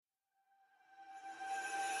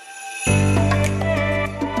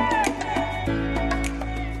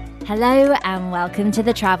Hello and welcome to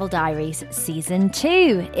the Travel Diaries Season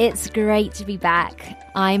 2. It's great to be back.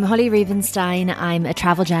 I'm Holly Rubenstein. I'm a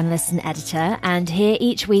travel journalist and editor, and here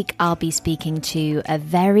each week I'll be speaking to a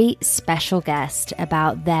very special guest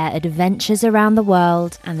about their adventures around the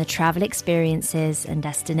world and the travel experiences and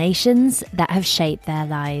destinations that have shaped their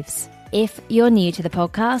lives. If you're new to the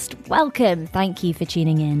podcast, welcome. Thank you for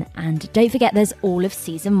tuning in. And don't forget there's all of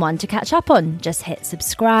Season 1 to catch up on. Just hit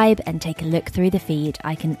subscribe and take a look through the feed.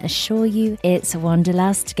 I can assure you it's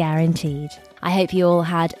Wanderlust guaranteed. I hope you all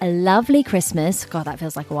had a lovely Christmas. God, that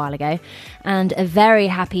feels like a while ago. And a very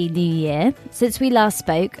happy new year. Since we last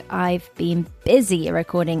spoke, I've been busy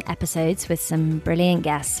recording episodes with some brilliant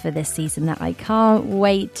guests for this season that I can't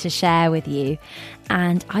wait to share with you.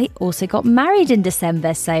 And I also got married in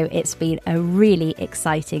December, so it's been a really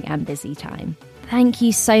exciting and busy time. Thank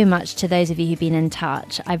you so much to those of you who've been in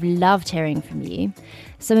touch. I've loved hearing from you.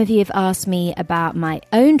 Some of you have asked me about my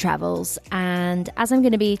own travels, and as I'm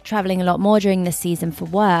going to be traveling a lot more during this season for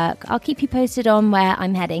work, I'll keep you posted on where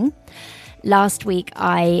I'm heading. Last week,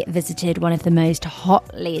 I visited one of the most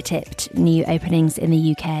hotly tipped new openings in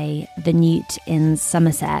the UK, the Newt in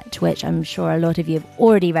Somerset, which I'm sure a lot of you have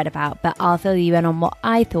already read about, but I'll fill you in on what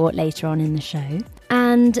I thought later on in the show.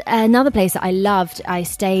 And another place that I loved, I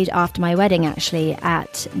stayed after my wedding actually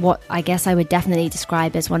at what I guess I would definitely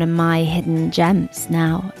describe as one of my hidden gems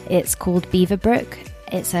now. It's called Beaverbrook.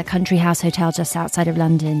 It's a country house hotel just outside of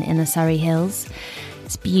London in the Surrey Hills.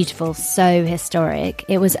 It's beautiful, so historic.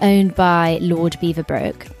 It was owned by Lord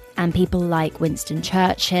Beaverbrook, and people like Winston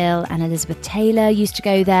Churchill and Elizabeth Taylor used to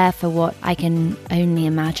go there for what I can only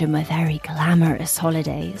imagine were very glamorous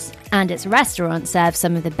holidays. And its restaurant serves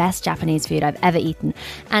some of the best Japanese food I've ever eaten.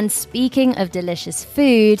 And speaking of delicious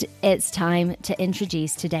food, it's time to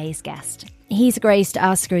introduce today's guest. He's graced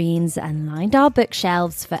our screens and lined our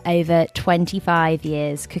bookshelves for over 25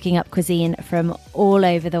 years, cooking up cuisine from all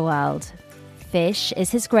over the world. Fish is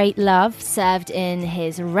his great love, served in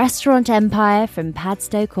his restaurant empire from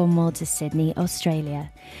Padstow, Cornwall to Sydney, Australia.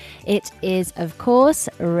 It is, of course,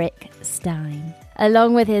 Rick Stein.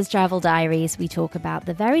 Along with his travel diaries, we talk about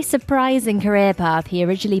the very surprising career path he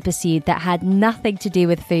originally pursued that had nothing to do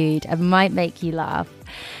with food and might make you laugh.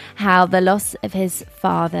 How the loss of his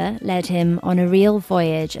father led him on a real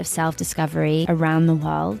voyage of self-discovery around the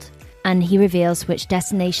world. And he reveals which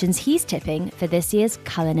destinations he's tipping for this year's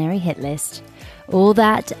culinary hit list. All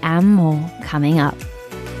that and more coming up.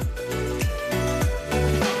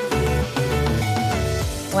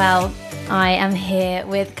 Well, I am here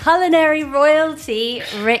with culinary royalty,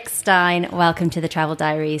 Rick Stein. Welcome to the Travel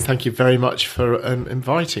Diaries. Thank you very much for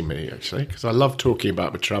inviting me, actually, because I love talking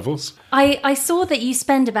about my travels. I saw that you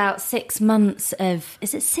spend about 6 months of,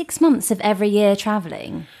 is it 6 months of every year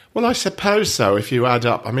travelling? Well, I suppose so, if you add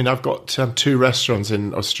up. I mean, I've got 2 restaurants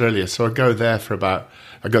in Australia, so I go there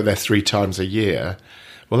 3 times a year.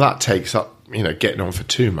 Well, that takes up, getting on for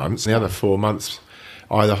 2 months. The other 4 months,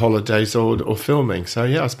 either holidays or filming. So,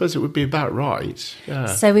 yeah, I suppose it would be about right. Yeah.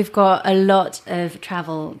 So we've got a lot of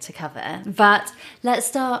travel to cover. But let's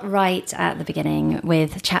start right at the beginning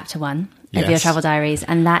with chapter 1 of your travel diaries,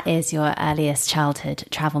 and that is your earliest childhood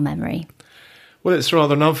travel memory. Well, it's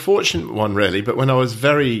rather an unfortunate one, really. But when I was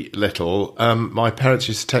very little, my parents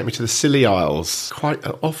used to take me to the Scilly Isles quite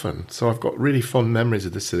often. So I've got really fond memories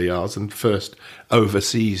of the Scilly Isles and the first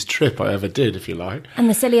overseas trip I ever did, if you like. And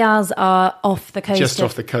the Scilly Isles are off the coast Just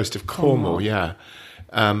off the coast of Cornwall, yeah.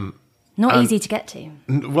 Not easy to get to.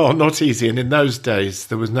 Well, not easy. And in those days,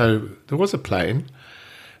 there was a plane,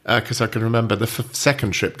 because I can remember the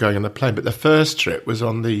second trip going on the plane. But the first trip was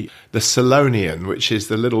on the Selonian, which is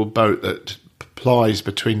the little boat that plies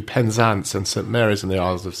between Penzance and St Mary's in the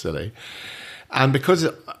Isles of Scilly. And because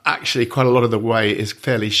actually quite a lot of the way is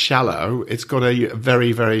fairly shallow, it's got a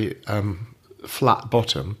very, very flat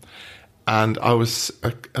bottom. And I was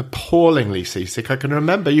appallingly seasick. I can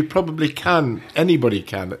remember, you probably can, anybody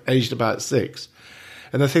can, aged about 6.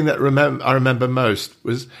 And the thing that I remember most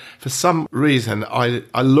was, for some reason,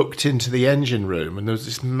 I looked into the engine room and there was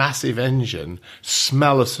this massive engine,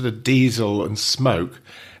 smell of sort of diesel and smoke,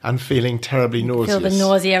 and feeling terribly nauseous. Feel the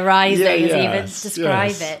nausea rising as you even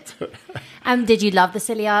describe it. Did you love the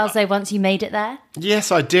Scilly Isles, though, once you made it there?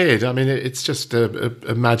 Yes, I did. I mean, it's just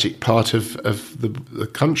a magic part of the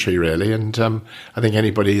country, really. And I think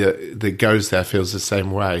anybody that goes there feels the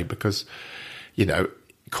same way because,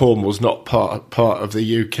 Cornwall's not part of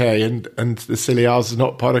the UK and the Scilly Isles is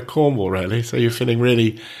not part of Cornwall, really. So you're feeling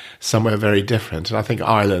really somewhere very different. And I think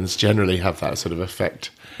islands generally have that sort of effect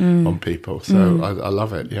on people. So I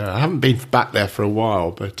love it, yeah. I haven't been back there for a while,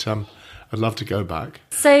 but I'd love to go back.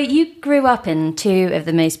 So you grew up in two of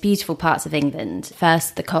the most beautiful parts of England.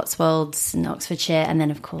 First, the Cotswolds in Oxfordshire, and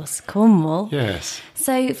then, of course, Cornwall. Yes.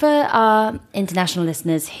 So for our international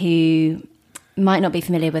listeners who might not be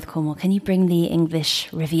familiar with Cornwall, can you bring the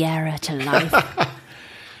English Riviera to life?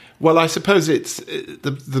 Well, I suppose it's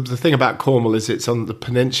the thing about Cornwall is it's on the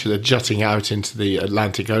peninsula jutting out into the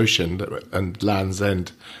Atlantic Ocean, and Land's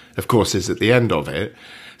End, of course, is at the end of it.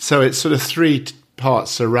 So it's sort of three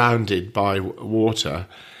parts surrounded by water,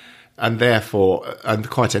 and therefore, and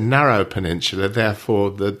quite a narrow peninsula.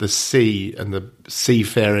 Therefore, the sea and the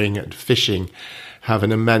seafaring and fishing have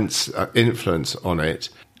an immense influence on it.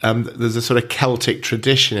 There's a sort of Celtic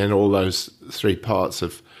tradition in all those three parts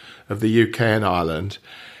of the UK and Ireland.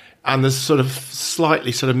 And there's sort of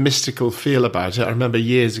slightly sort of mystical feel about it. I remember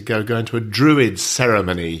years ago going to a Druid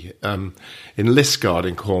ceremony in Liskeard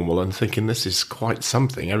in Cornwall and thinking this is quite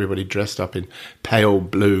something. Everybody dressed up in pale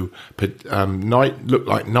blue, looked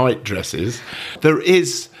like night dresses. There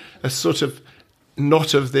is a sort of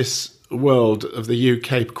not of this world of the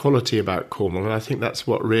UK quality about Cornwall, and I think that's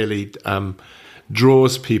what really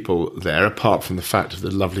draws people there, apart from the fact of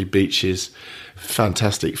the lovely beaches,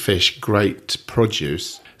 fantastic fish, great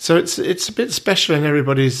produce. So it's a bit special in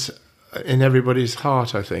everybody's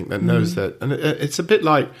heart, I think, that knows that. And it's a bit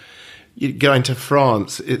like going to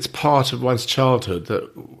France. It's part of one's childhood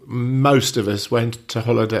that most of us went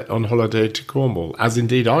on holiday to Cornwall, as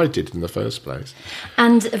indeed I did in the first place.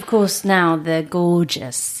 And, of course, now the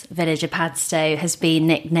gorgeous village of Padstow has been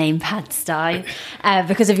nicknamed Padstow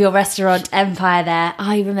because of your restaurant empire there.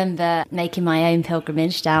 I remember making my own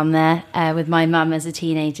pilgrimage down there with my mum as a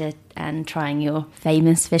teenager and trying your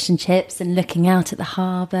famous fish and chips and looking out at the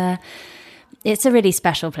harbour. It's a really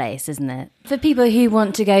special place, isn't it? For people who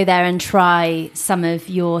want to go there and try some of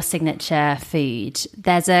your signature food,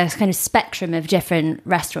 there's a kind of spectrum of different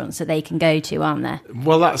restaurants that they can go to, aren't there?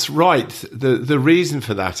 Well, that's right. The reason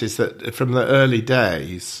for that is that from the early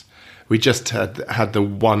days, we just had the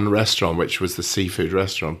one restaurant, which was the seafood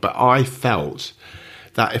restaurant. But I felt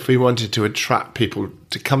that if we wanted to attract people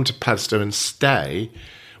to come to Padstow and stay,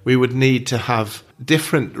 we would need to have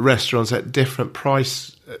different restaurants at different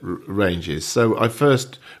price ranges. So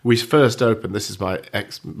we first opened, this is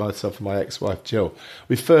myself and my ex-wife Jill,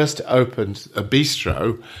 we first opened a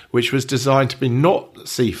bistro which was designed to be not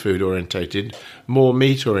seafood orientated, more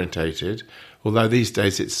meat orientated, although these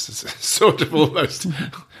days it's sort of almost,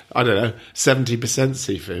 I don't know, 70%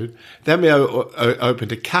 seafood. Then we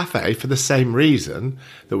opened a cafe for the same reason,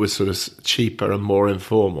 that was sort of cheaper and more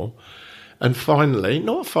informal. And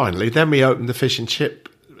then we opened the fish and chip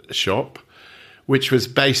shop, which was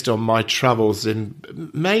based on my travels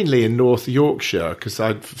mainly in North Yorkshire, because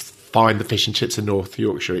I find the fish and chips in North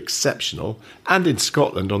Yorkshire exceptional, and in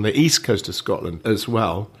Scotland, on the east coast of Scotland as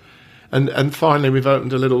well. And finally, we've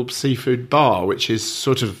opened a little seafood bar, which is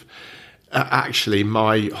sort of actually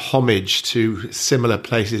my homage to similar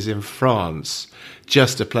places in France.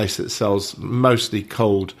 Just a place that sells mostly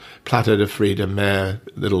cold plateau de fruits de mer,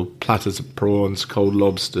 little platters of prawns, cold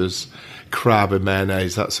lobsters, crab and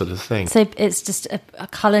mayonnaise, that sort of thing. So it's just a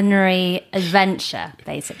culinary adventure,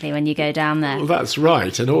 basically, when you go down there. Well, that's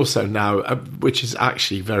right. And also now, which is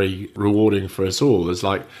actually very rewarding for us all, there's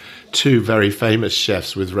like two very famous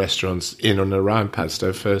chefs with restaurants in and around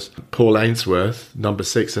Padstow. First, Paul Ainsworth, number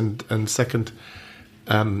 6, and second,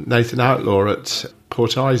 Nathan Outlaw at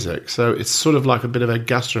Port Isaac. So it's sort of like a bit of a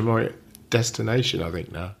gastronomic destination, I think,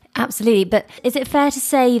 now. Absolutely. But is it fair to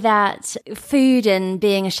say that food and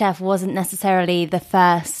being a chef wasn't necessarily the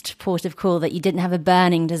first port of call, that you didn't have a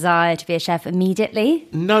burning desire to be a chef immediately?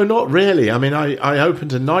 No, not really. I mean, I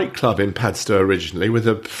opened a nightclub in Padstow originally with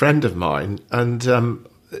a friend of mine, and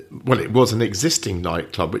it was an existing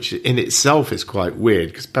nightclub, which in itself is quite weird,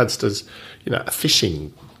 because Padstow's, a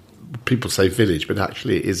fishing, people say village, but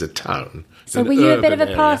actually it is a town. So were you a bit of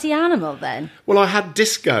a party animal then? Well, I had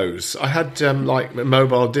discos. I had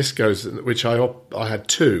mobile discos, which I had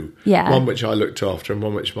two. Yeah. One which I looked after and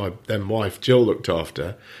one which my then wife Jill looked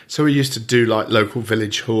after. So we used to do like local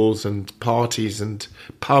village halls and parties and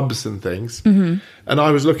pubs and things. Mm-hmm. And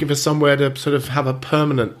I was looking for somewhere to sort of have a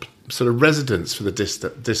permanent sort of residence for the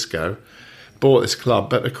disco. Bought this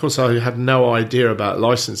club, but of course I had no idea about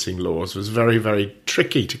licensing laws. It was very, very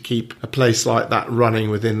tricky to keep a place like that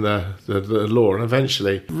running within the law. And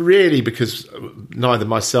eventually, really, because neither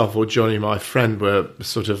myself or Johnny, my friend, were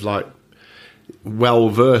sort of like well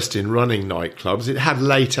versed in running nightclubs, it had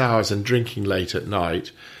late hours and drinking late at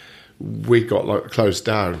night. We got closed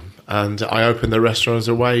down. And I opened the restaurant as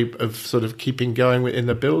a way of sort of keeping going in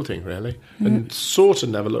the building, really, and sort of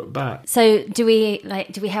never looked back. So do we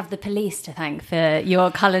have the police to thank for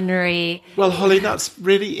your culinary? Well, Holly, that's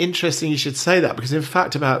really interesting you should say that, because in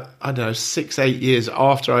fact about, 6-8 years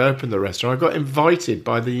after I opened the restaurant, I got invited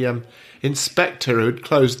by the inspector who had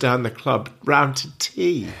closed down the club round to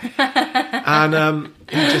tea. And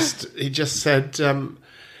he just said,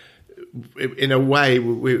 in a way,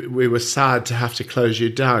 we were sad to have to close you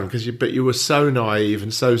down, but you were so naive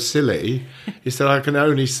and so silly. He said, I can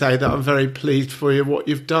only say that I'm very pleased for you what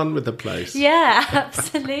you've done with the place. Yeah,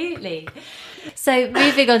 absolutely. So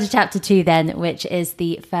moving on to chapter 2 then, which is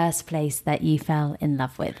the first place that you fell in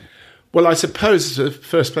love with. Well, I suppose the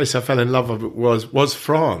first place I fell in love with was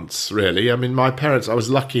France, really. I mean, I was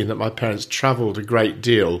lucky in that my parents travelled a great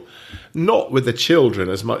deal, not with the children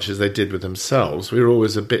as much as they did with themselves. We were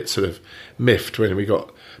always a bit sort of miffed when we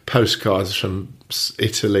got postcards from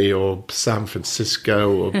Italy or San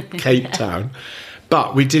Francisco or Cape Town.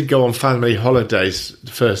 But we did go on family holidays,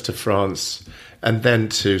 first to France and then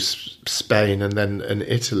to Spain and then in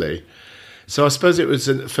Italy. So I suppose it was,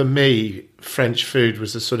 for me, French food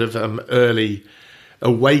was a sort of early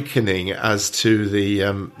awakening as to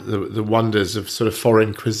the wonders of sort of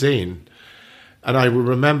foreign cuisine. And I will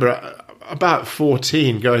remember about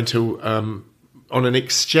 14 going to on an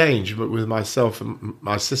exchange with myself and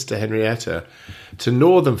my sister Henrietta to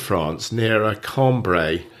northern France near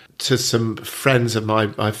Cambrai to some friends of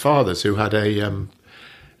my father's who had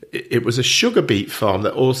it was a sugar beet farm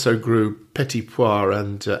that also grew petit pois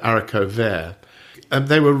and haricots verts. And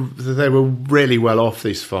they were really well off,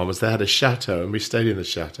 these farmers. They had a chateau, and we stayed in the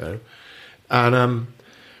chateau. And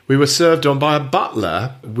we were served on by a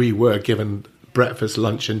butler. We were given breakfast,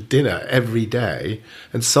 lunch, and dinner every day.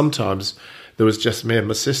 And sometimes there was just me and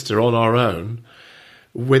my sister on our own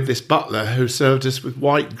with this butler who served us with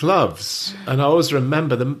white gloves. And I always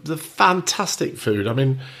remember the fantastic food. I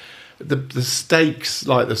mean, the steaks,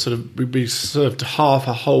 like the sort of, we'd be served half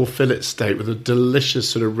a whole fillet steak with a delicious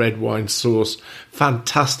sort of red wine sauce,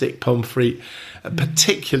 fantastic pommes frites,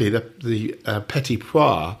 particularly the petit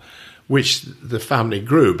pois, which the family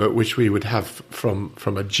grew, but which we would have from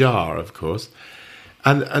a jar, of course.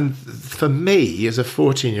 And for me, as a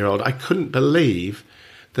 14-year-old, I couldn't believe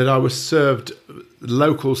that I was served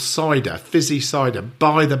local cider, fizzy cider,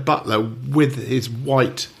 by the butler with his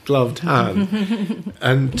white gloved hand.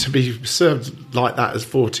 And to be served like that as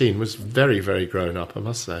 14 was very, very grown up, I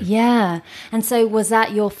must say. Yeah. And so was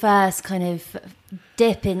that your first kind of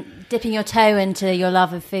dipping your toe into your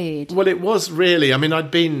love of food? Well, it was really. I mean,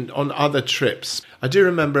 I'd been on other trips. I do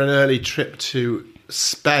remember an early trip to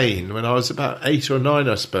Spain when I was about 8 or 9,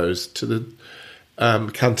 I suppose, to the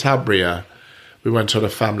Cantabria. We went on a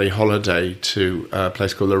family holiday to a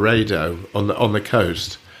place called Laredo on the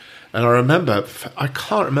coast. And I remember, I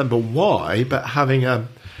can't remember why, but having a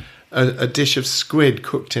dish of squid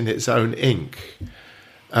cooked in its own ink.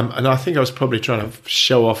 And I think I was probably trying to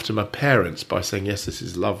show off to my parents by saying, yes, this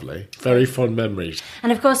is lovely. Very fond memories.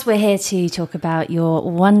 And of course, we're here to talk about your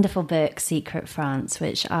wonderful book, Secret France,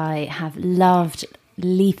 which I have loved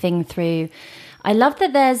leafing through. I love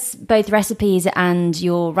that there's both recipes and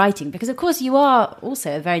your writing, because, of course, you are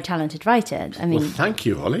also a very talented writer. I mean, well, thank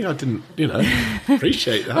you, Holly. I didn't,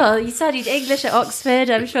 appreciate that. Well, you studied English at Oxford.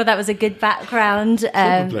 I'm sure that was a good background.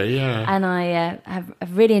 Probably, yeah. And I have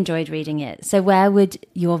really enjoyed reading it. So where would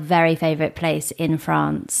your very favourite place in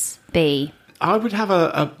France be? I would have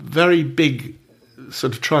a very big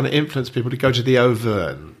sort of trying to influence people to go to the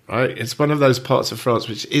Auvergne, right? It's one of those parts of France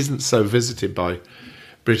which isn't so visited by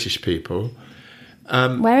British people.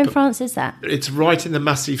 Where in France is that? It's right in the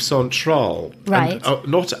Massif Central. Right. And,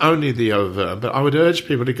 not only the Auvergne, but I would urge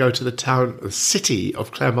people to go to the city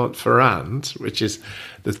of Clermont-Ferrand, which is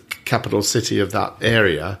the capital city of that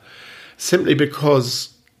area, simply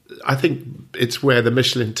because I think it's where the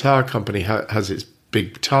Michelin Tire Company has its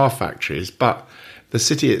big tire factories, but the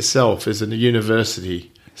city itself is a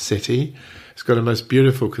university city. It's got a most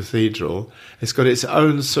beautiful cathedral. It's got its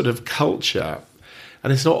own sort of culture.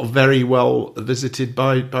 And it's not very well visited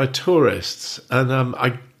by tourists. And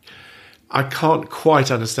I can't quite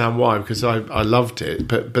understand why, because I loved it.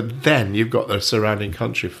 But then you've got the surrounding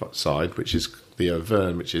countryside, which is the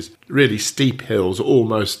Auvergne, which is really steep hills,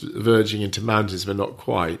 almost verging into mountains, but not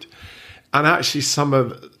quite. And actually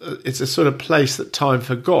it's a sort of place that time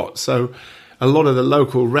forgot. So a lot of the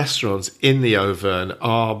local restaurants in the Auvergne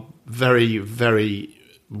are very, very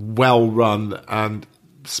well run and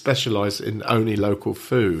specialise in only local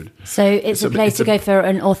food. So it's a place to go for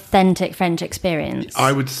an authentic French experience.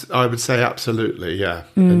 I would say absolutely, yeah.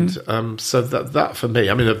 And so that for me,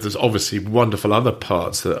 I mean, there's obviously wonderful other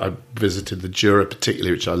parts that I visited, the Jura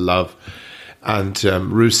particularly, which I love, and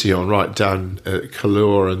Roussillon, right down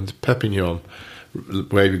Callur and Perpignan,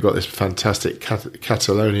 where you've got this fantastic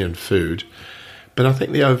Catalonian food. But I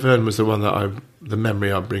think the Auvergne was the one that the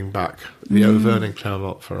memory I bring back, the Auvergne in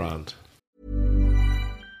Clermont-Ferrand.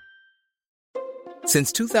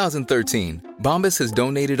 Since 2013, Bombas has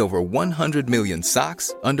donated over 100 million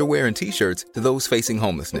socks, underwear, and T-shirts to those facing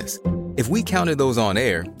homelessness. If we counted those on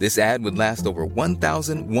air, this ad would last over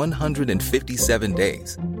 1,157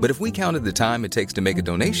 days. But if we counted the time it takes to make a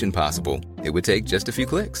donation possible, it would take just a few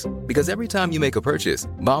clicks. Because every time you make a purchase,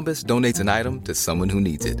 Bombas donates an item to someone who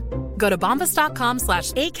needs it. Go to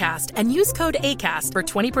bombas.com/ACAST and use code ACAST for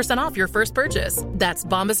 20% off your first purchase. That's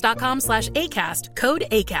bombas.com/ACAST, code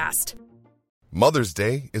ACAST. Mother's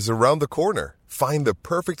Day is around the corner. Find the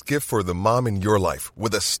perfect gift for the mom in your life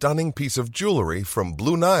with a stunning piece of jewelry from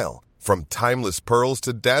Blue Nile. From timeless pearls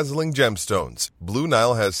to dazzling gemstones, Blue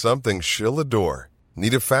Nile has something she'll adore.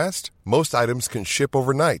 Need it fast? Most items can ship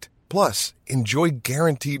overnight. Plus, enjoy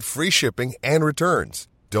guaranteed free shipping and returns.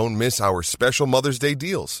 Don't miss our special Mother's Day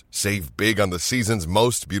deals. Save big on the season's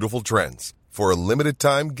most beautiful trends. For a limited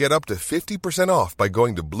time, get up to 50% off by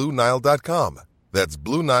going to BlueNile.com. That's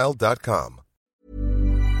BlueNile.com.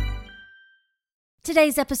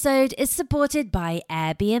 Today's episode is supported by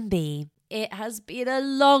Airbnb. It has been a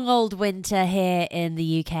long old winter here in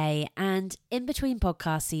the UK, and in between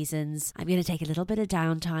podcast seasons, I'm going to take a little bit of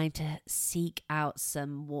downtime to seek out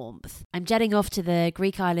some warmth. I'm jetting off to the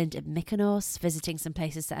Greek island of Mykonos, visiting some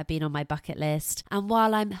places that have been on my bucket list, and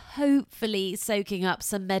while I'm hopefully soaking up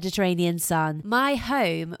some Mediterranean sun, my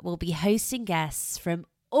home will be hosting guests from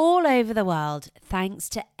all over the world thanks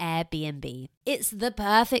to Airbnb. It's the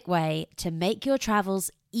perfect way to make your travels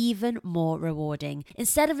even more rewarding.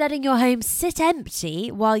 Instead of letting your home sit empty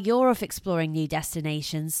while you're off exploring new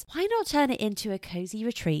destinations, why not turn it into a cozy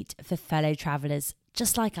retreat for fellow travelers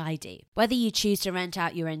just like I do? Whether you choose to rent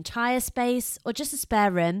out your entire space or just a spare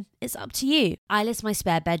room, it's up to you. I list my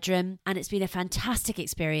spare bedroom, and it's been a fantastic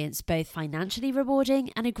experience, both financially rewarding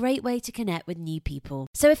and a great way to connect with new people.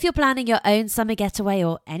 So if you're planning your own summer getaway,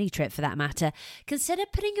 or any trip for that matter, consider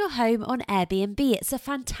putting your home on Airbnb. It's a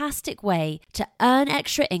fantastic way to earn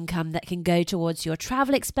extra income that can go towards your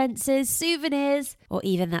travel expenses, souvenirs, or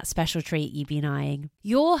even that special treat you've been eyeing.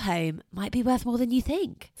 Your home might be worth more than you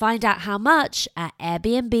think. Find out how much at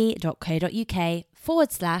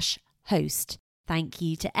airbnb.co.uk/host. Thank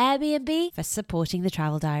you to Airbnb for supporting the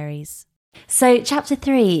Travel Diaries. So chapter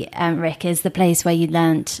 3, Rick, is the place where you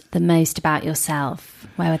learnt the most about yourself.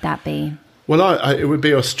 Where would that be? Well, it would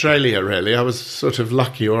be Australia, really. I was sort of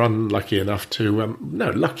lucky or unlucky enough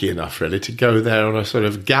lucky enough, really, to go there on a sort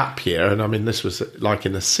of gap year. And I mean, this was like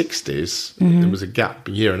in the 60s. It was a gap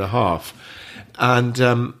year and a half. And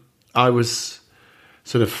I was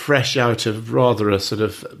sort of fresh out of rather a sort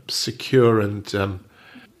of secure and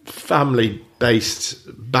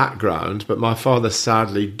family-based background. But my father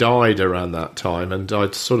sadly died around that time, and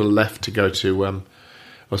I'd sort of left to go to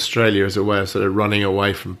Australia as a way of sort of running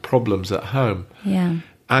away from problems at home. Yeah.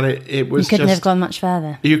 And it was You couldn't have gone much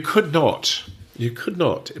further. You could not.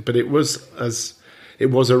 But it was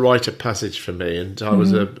a rite of passage for me, and I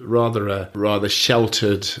was a rather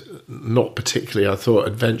sheltered, not particularly, I thought,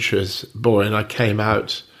 adventurous boy, and I came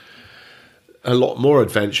out a lot more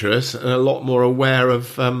adventurous and a lot more aware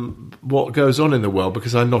of what goes on in the world,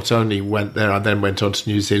 because I not only went there, I then went on to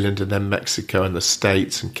New Zealand and then Mexico and the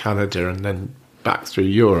States and Canada and then back through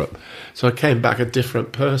Europe. So I came back a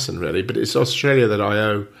different person, really. But it's Australia that I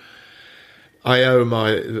owe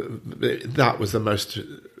that was the most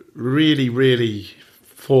really, really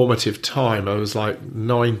formative time. I was like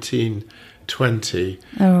 19, 20.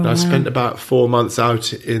 And I spent about 4 months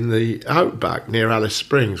out in the outback near Alice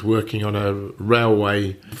Springs working on a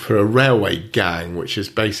railway gang, which is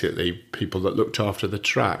basically people that looked after the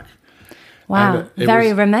track. Wow,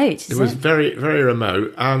 very remote. It was very, very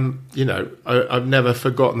remote. I've never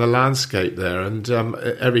forgotten the landscape there. And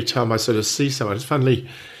every time I sort of see someone, it's funny,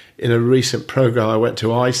 in a recent program I went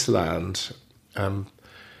to Iceland, and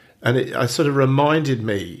it sort of reminded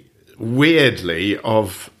me, weirdly,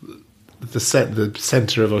 of the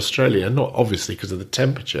centre of Australia, not obviously because of the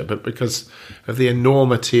temperature, but because of the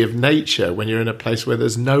enormity of nature when you're in a place where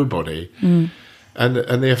there's nobody. And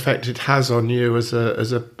the effect it has on you as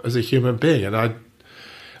a human being. And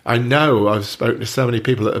I know I've spoken to so many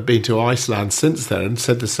people that have been to Iceland since then and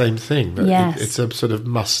said the same thing. That yes. It's a sort of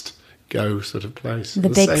must go sort of place. The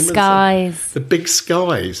big skies. The big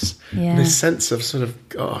skies. Yeah. This sense of sort of,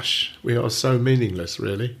 gosh, we are so meaningless,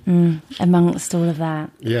 really. Amongst all of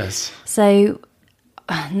that. Yes. So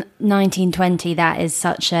 1920, that is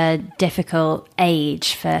such a difficult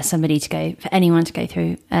age for anyone to go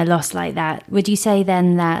through a loss like that. Would you say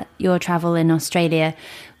then that your travel in Australia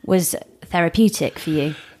was therapeutic for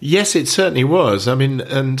you? Yes, it certainly was. I mean,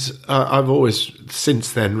 and I've always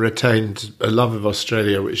since then retained a love of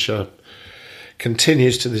Australia, which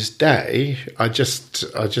continues to this day. I just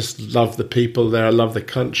love the people there. I love the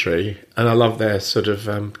country, and I love their sort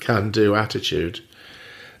of can-do attitude.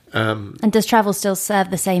 And does travel still serve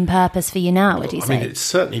the same purpose for you now, would you say? I mean, it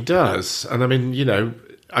certainly does. And I mean, you know,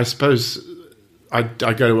 I suppose I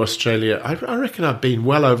go to Australia. I reckon I've been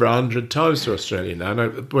well over 100 times to Australia now.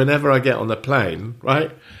 Whenever I get on the plane,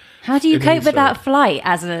 right? How do you cope with that flight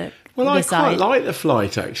as a Well, I aside? quite like the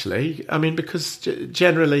flight, actually. I mean, because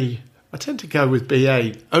generally I tend to go with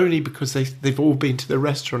BA only because they've all been to the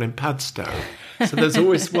restaurant in Padstow. So there's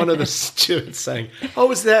always one of the stewards saying, I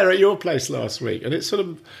was there at your place last week. And it's sort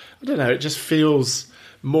of, I don't know, it just feels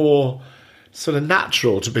more sort of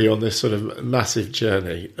natural to be on this sort of massive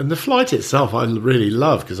journey. And the flight itself I really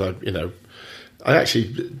love because I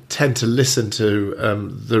actually tend to listen to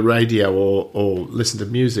the radio or listen to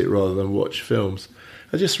music rather than watch films.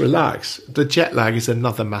 I just relax. The jet lag is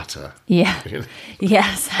another matter. Yeah.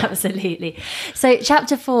 Yes, absolutely. So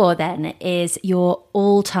chapter 4 then is your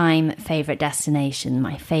all-time favourite destination,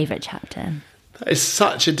 my favourite chapter. That is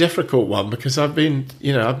such a difficult one because I've been,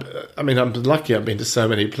 I'm lucky I've been to so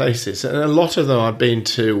many places. And a lot of them I've been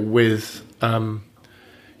to with,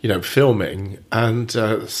 filming. And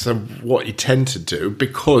so what you tend to do,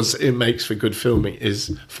 because it makes for good filming,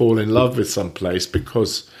 is fall in love with some place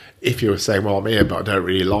because if you were saying, well, I'm here, but I don't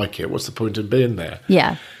really like it, what's the point of being there?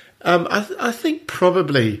 Yeah. I think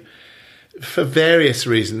probably for various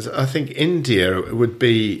reasons, I think India would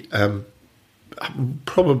be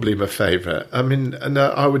probably my favourite. I mean, and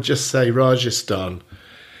I would just say Rajasthan,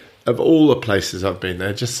 of all the places I've been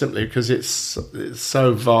there, just simply because it's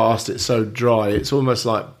so vast, it's so dry, it's almost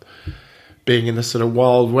like being in the sort of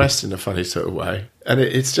Wild West in a funny sort of way. And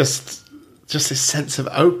it's just this sense of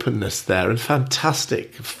openness there and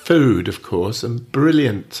fantastic food, of course, and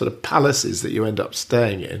brilliant sort of palaces that you end up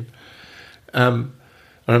staying in. I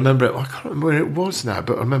remember, I can't remember where it was now,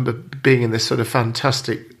 but I remember being in this sort of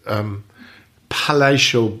fantastic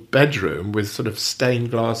palatial bedroom with sort of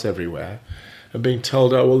stained glass everywhere and being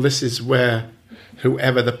told, oh, well, this is where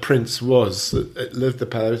whoever the prince was that lived the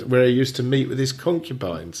palace, where he used to meet with his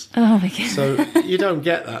concubines. Oh, my God. So you don't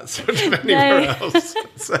get that sort of anywhere else.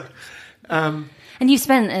 So, and you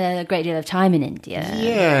spent a great deal of time in India.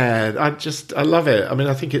 Yeah, I love it. I mean,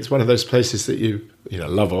 I think it's one of those places that you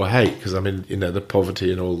love or hate because, I mean, the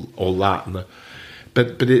poverty and all that. And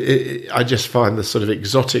but I just find the sort of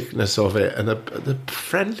exoticness of it and the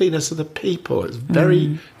friendliness of the people. It's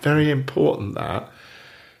very, very important that.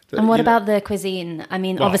 And what about the cuisine? I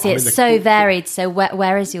mean, obviously it's so varied. So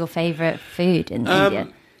where is your favourite food in India?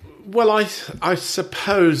 Well, I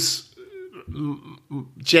suppose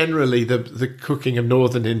generally the cooking of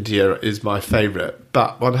northern India is my favourite,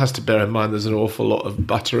 but one has to bear in mind there's an awful lot of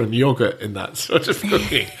butter and yoghurt in that sort of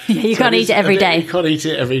cooking. Yeah, you can't eat it every day. You can't eat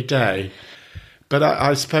it every day. But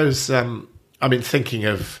I suppose, thinking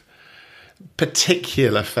of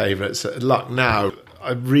particular favourites, Lucknow,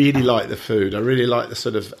 I really like the food. I really like the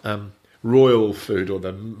sort of royal food or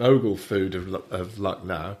the Mughal food of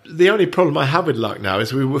Lucknow. The only problem I have with Lucknow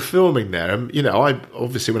is we were filming there. And,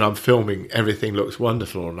 obviously when I'm filming, everything looks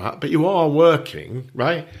wonderful and that. But you are working,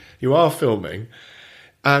 right? You are filming.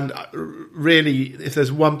 And really, if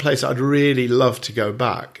there's one place I'd really love to go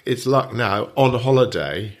back, it's Lucknow on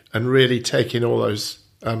holiday and really take in all those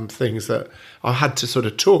things that I had to sort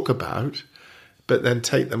of talk about, but then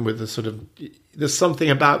take them with the sort of... There's something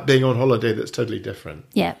about being on holiday that's totally different.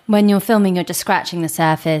 Yeah, when you're filming, you're just scratching the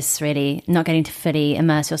surface, really, not getting to fully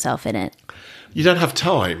immerse yourself in it. You don't have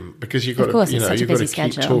time because you've got to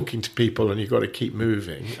keep talking to people and you've got to keep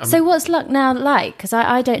moving. So what's Lucknow like? Because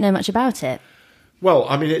I don't know much about it. Well,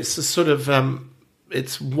 I mean, it's a sort of...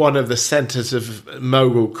 it's one of the centres of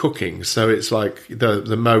Mughal cooking. So it's like the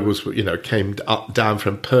Mughals, came down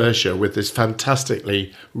from Persia with this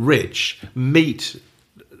fantastically rich meat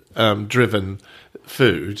driven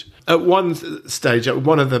food. At one stage,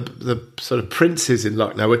 one of the sort of princes in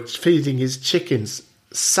Lucknow were feeding his chickens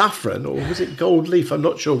saffron, or was it gold leaf? I'm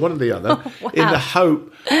not sure, one or the other, in the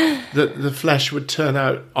hope that the flesh would turn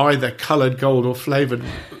out either coloured gold or flavoured,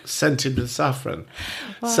 scented with saffron.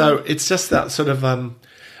 Wow. So it's just that sort of...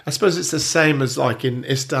 I suppose it's the same as like in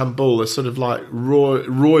Istanbul, a sort of like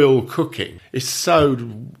royal cooking. It's so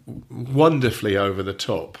wonderfully over the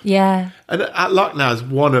top. Yeah. And at Lucknow is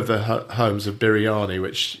one of the homes of biryani,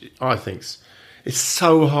 which I think's it's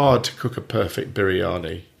so hard to cook a perfect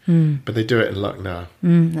biryani, but they do it in Lucknow.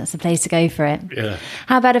 That's the place to go for it. Yeah.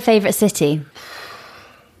 How about a favourite city?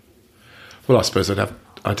 Well, I suppose I'd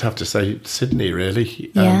have to say Sydney,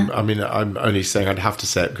 really. Yeah. I mean, I'm only saying I'd have to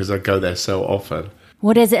say it because I go there so often.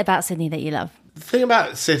 What is it about Sydney that you love? The thing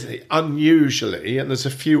about Sydney, unusually, and there's a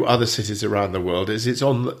few other cities around the world, is it's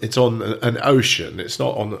on an ocean. It's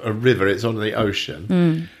not on a river, it's on the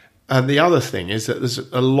ocean. And the other thing is that there's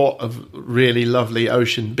a lot of really lovely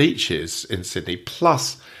ocean beaches in Sydney,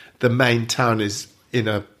 plus the main town is in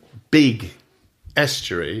a big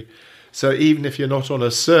estuary. So even if you're not on a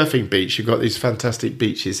surfing beach, you've got these fantastic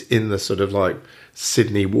beaches in the sort of like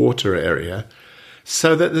Sydney water area.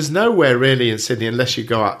 So that there's nowhere really in Sydney, unless you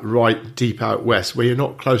go out right deep out west, where you're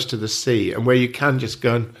not close to the sea and where you can just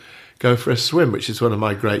go for a swim, which is one of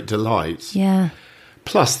my great delights. Yeah.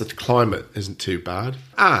 Plus, the climate isn't too bad.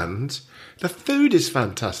 And the food is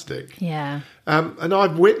fantastic. Yeah. And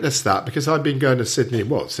I've witnessed that because I've been going to Sydney,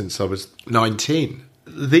 since I was 19.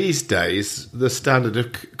 These days, the standard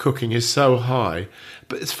of cooking is so high.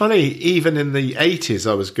 But it's funny, even in the 80s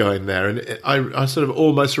I was going there, and I sort of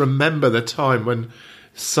almost remember the time when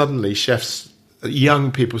suddenly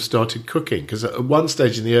young people started cooking. Because at one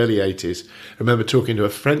stage in the early 80s, I remember talking to a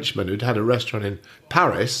Frenchman who'd had a restaurant in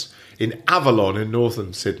Paris, in Avalon in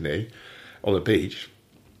northern Sydney, on the beach.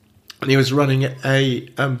 And he was running a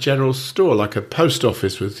general store, like a post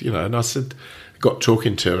office with, and I got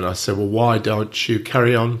talking to him and I said, well, why don't you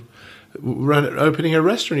carry on opening a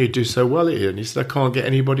restaurant? You do so well here. And he said, I can't get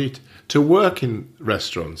anybody to work in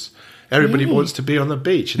restaurants. Everybody wants to be on the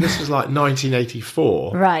beach. And this was like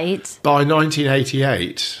 1984. Right. By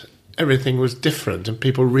 1988, everything was different and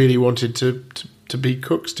people really wanted to be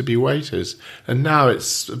cooks, to be waiters. And now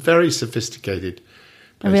it's very sophisticated.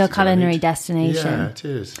 A real culinary destination. Yeah, it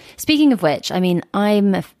is. Speaking of which, I mean,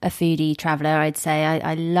 I'm a foodie traveller, I'd say.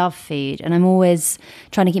 I love food, and I'm always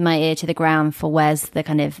trying to keep my ear to the ground for where's the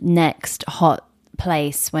kind of next hot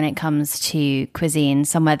place when it comes to cuisine,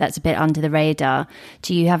 somewhere that's a bit under the radar.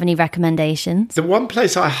 Do you have any recommendations? The one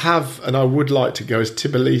place I have and I would like to go is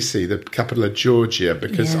Tbilisi, the capital of Georgia,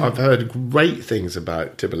 because I've heard great things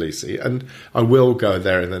about Tbilisi, and I will go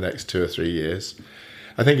there in the next 2 or 3 years.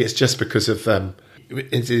 I think it's just because of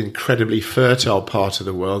it's an incredibly fertile part of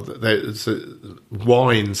the world.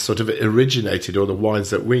 Wines sort of originated, or the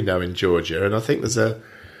wines that we know in Georgia, and I think there's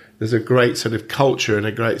a great sort of culture and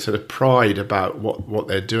a great sort of pride about what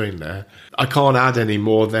they're doing there. I can't add any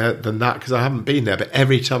more there than that because I haven't been there, but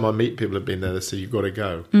every time I meet people who've been there, they say, you've got to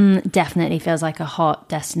go. Definitely feels like a hot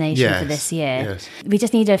destination for this year. Yes. We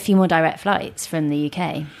just need a few more direct flights from the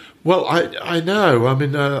UK. Well, I know. I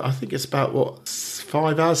mean, I think it's about,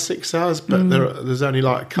 5 hours, 6 hours, but there's only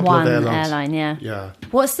like a couple of airlines. One airline, yeah. Yeah.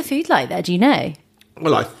 What's the food like there? Do you know?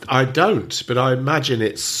 Well, I don't, but I imagine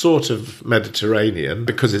it's sort of Mediterranean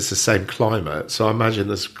because it's the same climate. So I imagine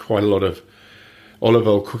there's quite a lot of olive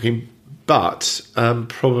oil cooking, but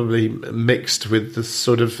probably mixed with the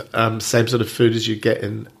sort of same sort of food as you get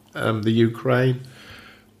in the Ukraine.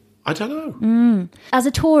 I don't know. As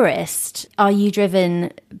a tourist, are you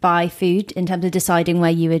driven by food in terms of deciding where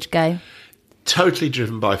you would go? Totally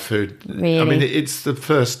driven by food. Really? I mean, it's the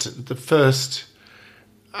first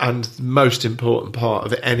and most important part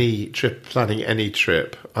of any trip, planning any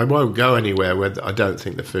trip. I won't go anywhere where I don't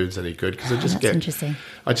think the food's any good because I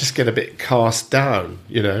just get a bit cast down,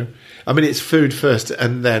 I mean, it's food first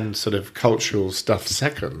and then sort of cultural stuff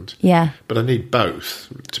second. Yeah. But I need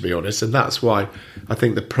both, to be honest. And that's why I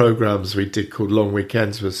think the programs we did called Long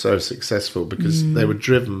Weekends were so successful because they were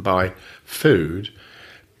driven by food.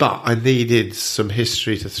 But I needed some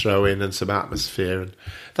history to throw in and some atmosphere. And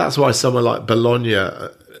that's why somewhere like Bologna,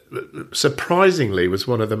 surprisingly, was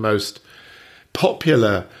one of the most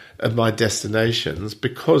popular of my destinations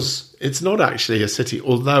because it's not actually a city,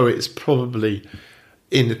 although it's probably,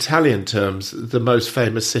 in Italian terms, the most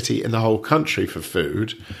famous city in the whole country for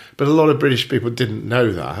food. But a lot of British people didn't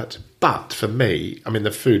know that. But for me, I mean, the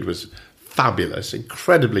food was fabulous,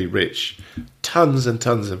 incredibly rich, tons and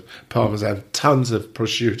tons of parmesan, tons of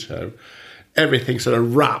prosciutto, everything sort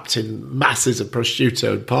of wrapped in masses of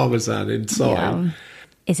prosciutto and parmesan inside. Yeah.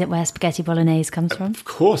 Is it where spaghetti bolognese comes from? Of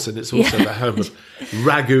course, and it's also the home of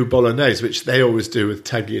ragu bolognese, which they always do with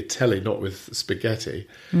tagliatelle, not with spaghetti.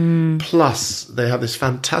 Plus, they have this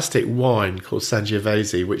fantastic wine called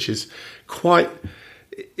Sangiovese, which is quite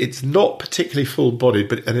it's not particularly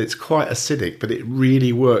full-bodied, and it's quite acidic, but it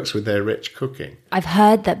really works with their rich cooking. I've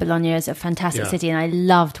heard that Bologna is a fantastic city, and I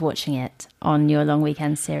loved watching it on your Long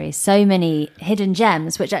Weekend series. So many hidden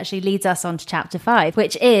gems, which actually leads us on to chapter 5,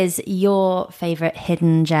 which is your favourite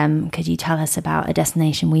hidden gem. Could you tell us about a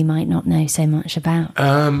destination we might not know so much about?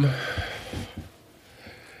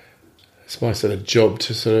 It's my sort of job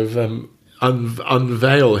to sort of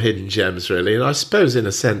unveil hidden gems, really. And I suppose, in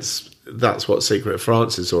a sense, that's what Secret of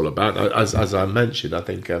France is all about. As I mentioned, I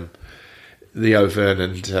think the Auvergne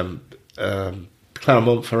and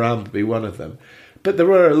Clermont-Ferrand would be one of them. But there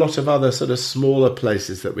were a lot of other sort of smaller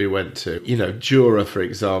places that we went to. You know, Jura, for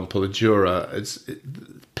example. Jura,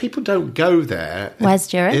 people don't go there. Where's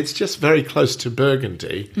Jura? It's just very close to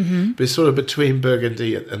Burgundy. Mm-hmm. But it's sort of between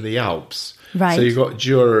Burgundy and the Alps. Right. So you've got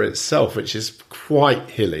Jura itself, which is quite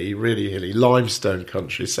hilly, really hilly, limestone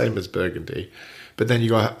country, same as Burgundy. But then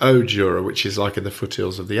you've got Haut-Jura, which is like in the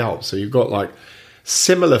foothills of the Alps. So you've got like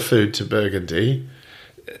similar food to Burgundy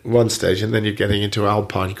at one stage, and then you're getting into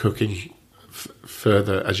alpine cooking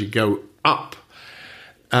further as you go up.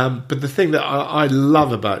 But the thing that I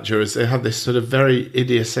love about Jura is they have this sort of very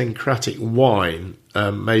idiosyncratic wine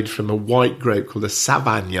made from a white grape called a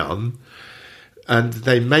Savagnin. And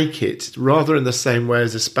they make it rather in the same way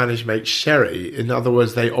as the Spanish make sherry. In other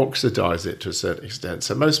words, they oxidize it to a certain extent.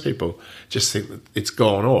 So most people just think that it's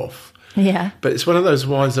gone off. Yeah. But it's one of those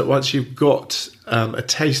wines that once you've got a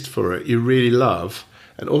taste for it, you really love.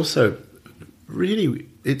 And also, really,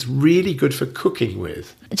 it's really good for cooking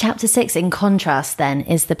with. Chapter 6, in contrast, then,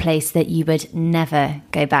 is the place that you would never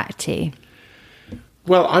go back to.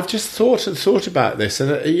 Well, I've just thought about this, and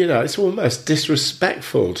it's almost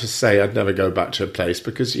disrespectful to say I'd never go back to a place,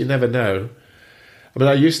 because you never know. I mean,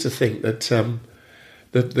 I used to think that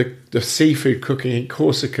the seafood cooking in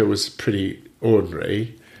Corsica was pretty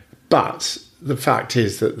ordinary, but the fact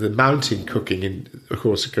is that the mountain cooking in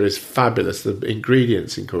Corsica is fabulous. The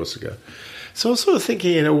ingredients in Corsica. So I was sort of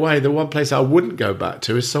thinking, in a way, the one place I wouldn't go back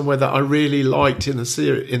to is somewhere that I really liked in the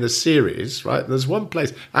series. Right? And there's one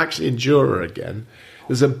place, actually in Jura again.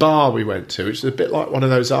 There's a bar we went to, which is a bit like one of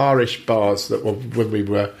those Irish bars that when we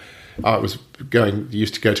were,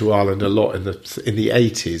 used to go to Ireland a lot in the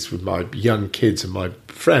 80s with my young kids and my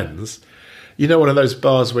friends. You know, one of those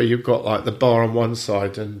bars where you've got like the bar on one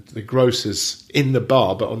side and the grocers in the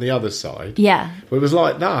bar, but on the other side. Yeah. Well, it was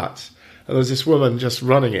like that. And there was this woman just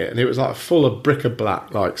running it, and it was like full of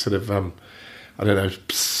bric-a-brac, like sort of, I don't know,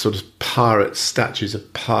 sort of pirate statues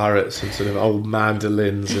of pirates and sort of old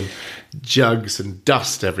mandolins and jugs and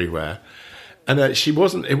dust everywhere. And it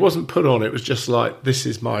wasn't put on, it was just like, this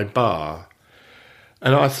is my bar.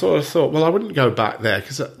 And I thought, well, I wouldn't go back there,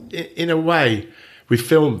 because in a way we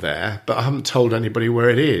filmed there, but I haven't told anybody where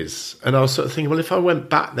it is. And I was sort of thinking, well, if I went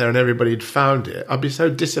back there and everybody had found it, I'd be so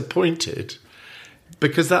disappointed,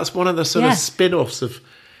 because that's one of the sort of spin-offs of,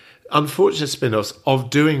 unfortunate spin-offs of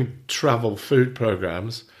doing travel food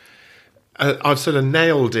programs. I've sort of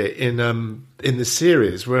nailed it in the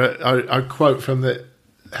series, where I quote from the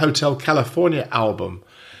Hotel California album.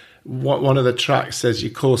 One of the tracks says, "You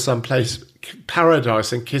call someplace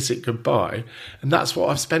paradise and kiss it goodbye," and that's what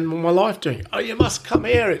I've spent my life doing. Oh, you must come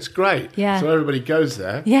here; it's great. Yeah. So everybody goes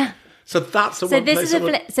there. Yeah. So that's the so one this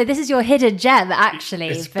place. So this is your hidden gem, actually,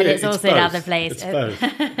 it's also both. another place. It's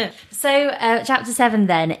both. So chapter 7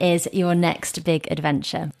 then is your next big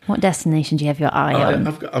adventure. What destination do you have your eye on?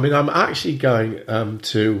 I'm actually going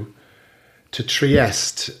to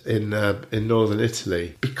Trieste in northern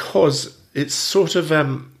Italy, because it's sort of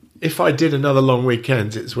if I did another long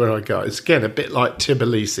weekend, it's where I go. It's again a bit like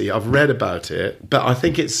Tbilisi. I've read about it, but I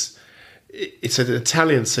think it's an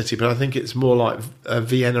Italian city, but I think it's more like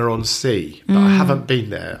Vienna on Sea. But I haven't been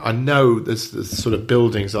there. I know there's sort of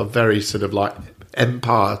buildings are very sort of like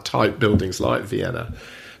empire-type buildings like Vienna.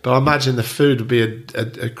 But I imagine the food would be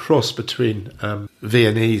a cross between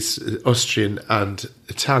Viennese, Austrian and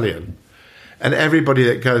Italian. And everybody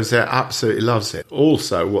that goes there absolutely loves it.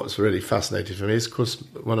 Also, what's really fascinating for me is, of course,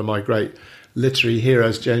 one of my great literary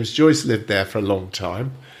heroes, James Joyce, lived there for a long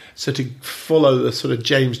time. So to follow the sort of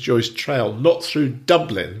James Joyce trail, not through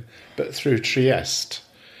Dublin, but through Trieste.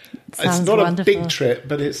 Sounds it's not wonderful. A big trip,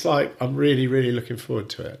 but it's like, I'm really, really looking forward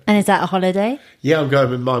to it. And is that a holiday? Yeah, I'm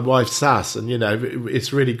going with my wife, Sass, and,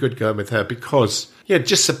 it's really good going with her because,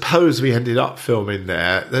 just suppose we ended up filming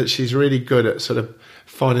there, that she's really good at sort of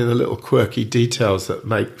finding the little quirky details that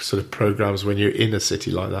make sort of programmes when you're in a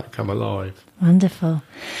city like that come alive. Wonderful.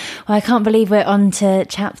 Well, I can't believe we're on to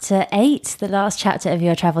chapter 8, the last chapter of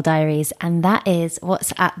your travel diaries, and that is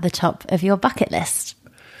what's at the top of your bucket list.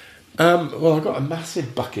 Well, I've got a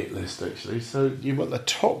massive bucket list, actually. So you want the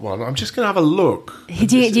top one? I'm just going to have a look.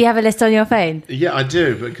 Do you have a list on your phone? Yeah, I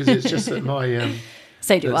do, because it's just that my...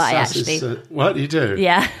 so do I, actually. What, you do?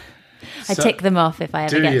 Yeah. I tick them off if I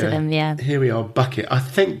ever get to them, yeah. Here we are, bucket. I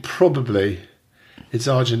think probably it's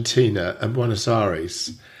Argentina and Buenos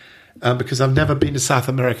Aires, because I've never been to South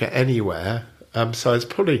America anywhere. So it's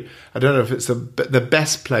probably, I don't know if it's the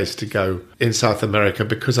best place to go in South America,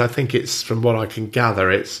 because I think it's, from what I can gather,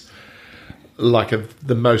 it's like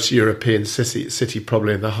the most European city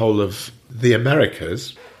probably in the whole of the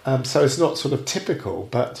Americas. So it's not sort of typical,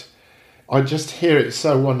 but I just hear it's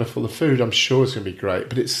so wonderful. The food, I'm sure, is going to be great,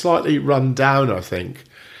 but it's slightly run down, I think.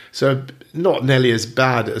 So not nearly as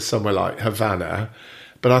bad as somewhere like Havana,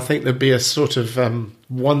 but I think there'd be a sort of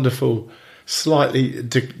wonderful, slight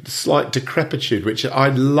decrepitude, which I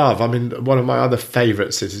love. I mean, one of my other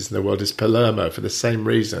favourite cities in the world is Palermo for the same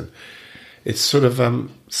reason. It's sort of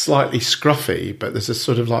slightly scruffy, but there's a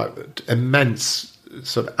sort of like immense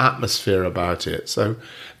sort of atmosphere about it. So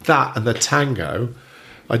that and the tango,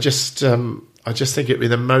 I just think it'd be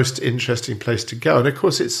the most interesting place to go. And of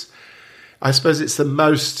course, I suppose it's the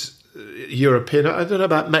most European. I don't know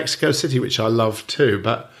about Mexico City, which I love too,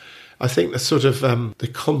 but I think the sort of the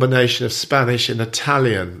combination of Spanish and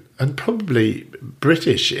Italian and probably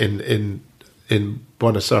British in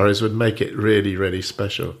Buenos Aires would make it really, really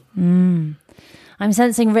special. I'm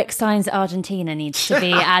sensing Rick Stein's Argentina needs to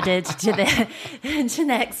be added to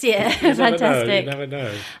next year. Fantastic. You never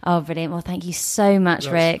know. Oh, brilliant. Well, thank you so much,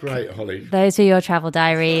 Rick. That's great, Holly. Those are your travel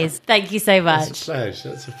diaries. Thank you so much. That's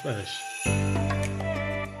a pleasure.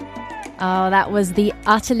 Oh, that was the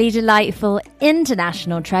utterly delightful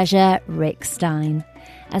international treasure, Rick Stein.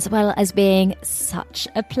 As well as being such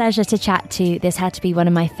a pleasure to chat to, this had to be one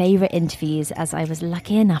of my favourite interviews, as I was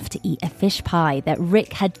lucky enough to eat a fish pie that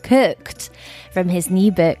Rick had cooked from his new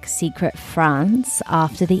book, Secret France,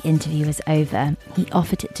 after the interview was over. He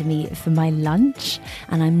offered it to me for my lunch,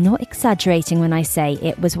 and I'm not exaggerating when I say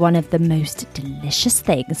it was one of the most delicious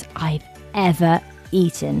things I've ever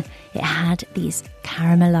eaten. It had these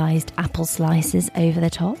caramelised apple slices over the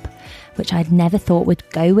top, which I'd never thought would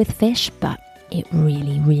go with fish, but it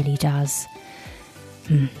really, really does.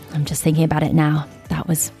 I'm just thinking about it now. That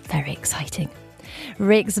was very exciting.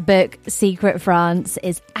 Rick's book, Secret France,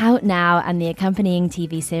 is out now, and the accompanying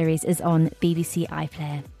TV series is on BBC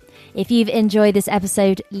iPlayer. If you've enjoyed this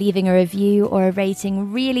episode, leaving a review or a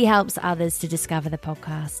rating really helps others to discover the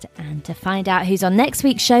podcast. And to find out who's on next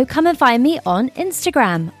week's show, come and find me on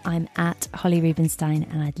Instagram. I'm at Holly Rubenstein,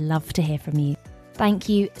 and I'd love to hear from you. Thank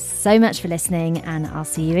you so much for listening, and I'll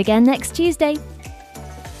see you again next Tuesday.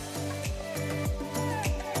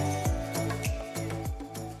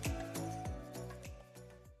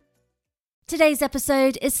 Today's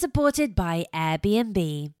episode is supported by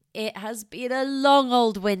Airbnb. It has been a long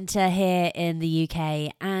old winter here in the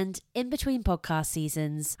UK, and in between podcast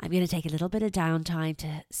seasons, I'm going to take a little bit of downtime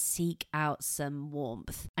to seek out some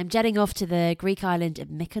warmth. I'm jetting off to the Greek island of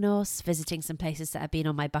Mykonos, visiting some places that have been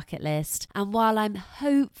on my bucket list, and while I'm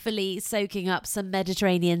hopefully soaking up some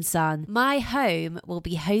Mediterranean sun, my home will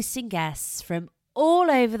be hosting guests from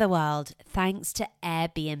all over the world thanks to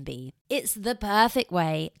Airbnb. It's the perfect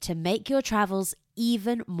way to make your travels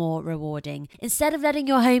even more rewarding. Instead of letting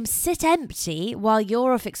your home sit empty while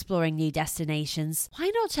you're off exploring new destinations,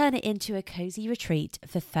 why not turn it into a cozy retreat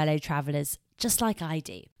for fellow travelers, just like I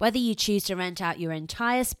do? Whether you choose to rent out your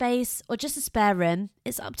entire space or just a spare room,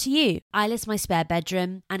 it's up to you. I list my spare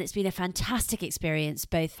bedroom, and it's been a fantastic experience,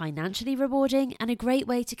 both financially rewarding and a great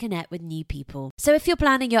way to connect with new people. So if you're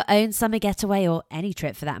planning your own summer getaway, or any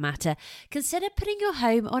trip for that matter, consider putting your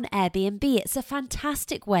home on Airbnb. It's a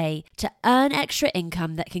fantastic way to earn extra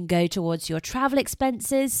income that can go towards your travel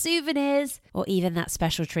expenses, souvenirs, or even that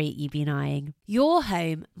special treat you've been eyeing. Your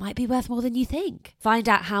home might be worth more than you think. Find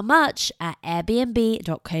out how much at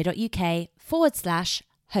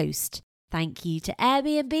airbnb.co.uk/host. Thank you to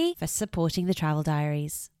Airbnb for supporting the Travel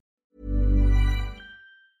Diaries.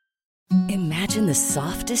 Imagine the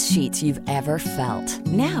softest sheets you've ever felt.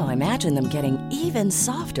 Now imagine them getting even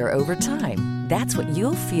softer over time. That's what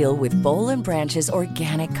you'll feel with Boll & Branch's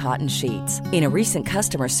organic cotton sheets. In a recent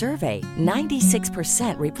customer survey,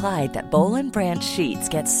 96% replied that Boll & Branch sheets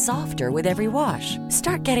get softer with every wash.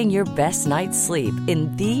 Start getting your best night's sleep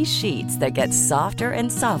in these sheets that get softer and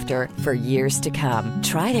softer for years to come.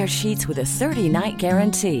 Try their sheets with a 30-night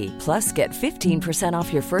guarantee. Plus, get 15%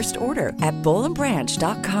 off your first order at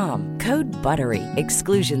bollandbranch.com. Code BUTTERY.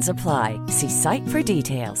 Exclusions apply. See site for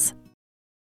details.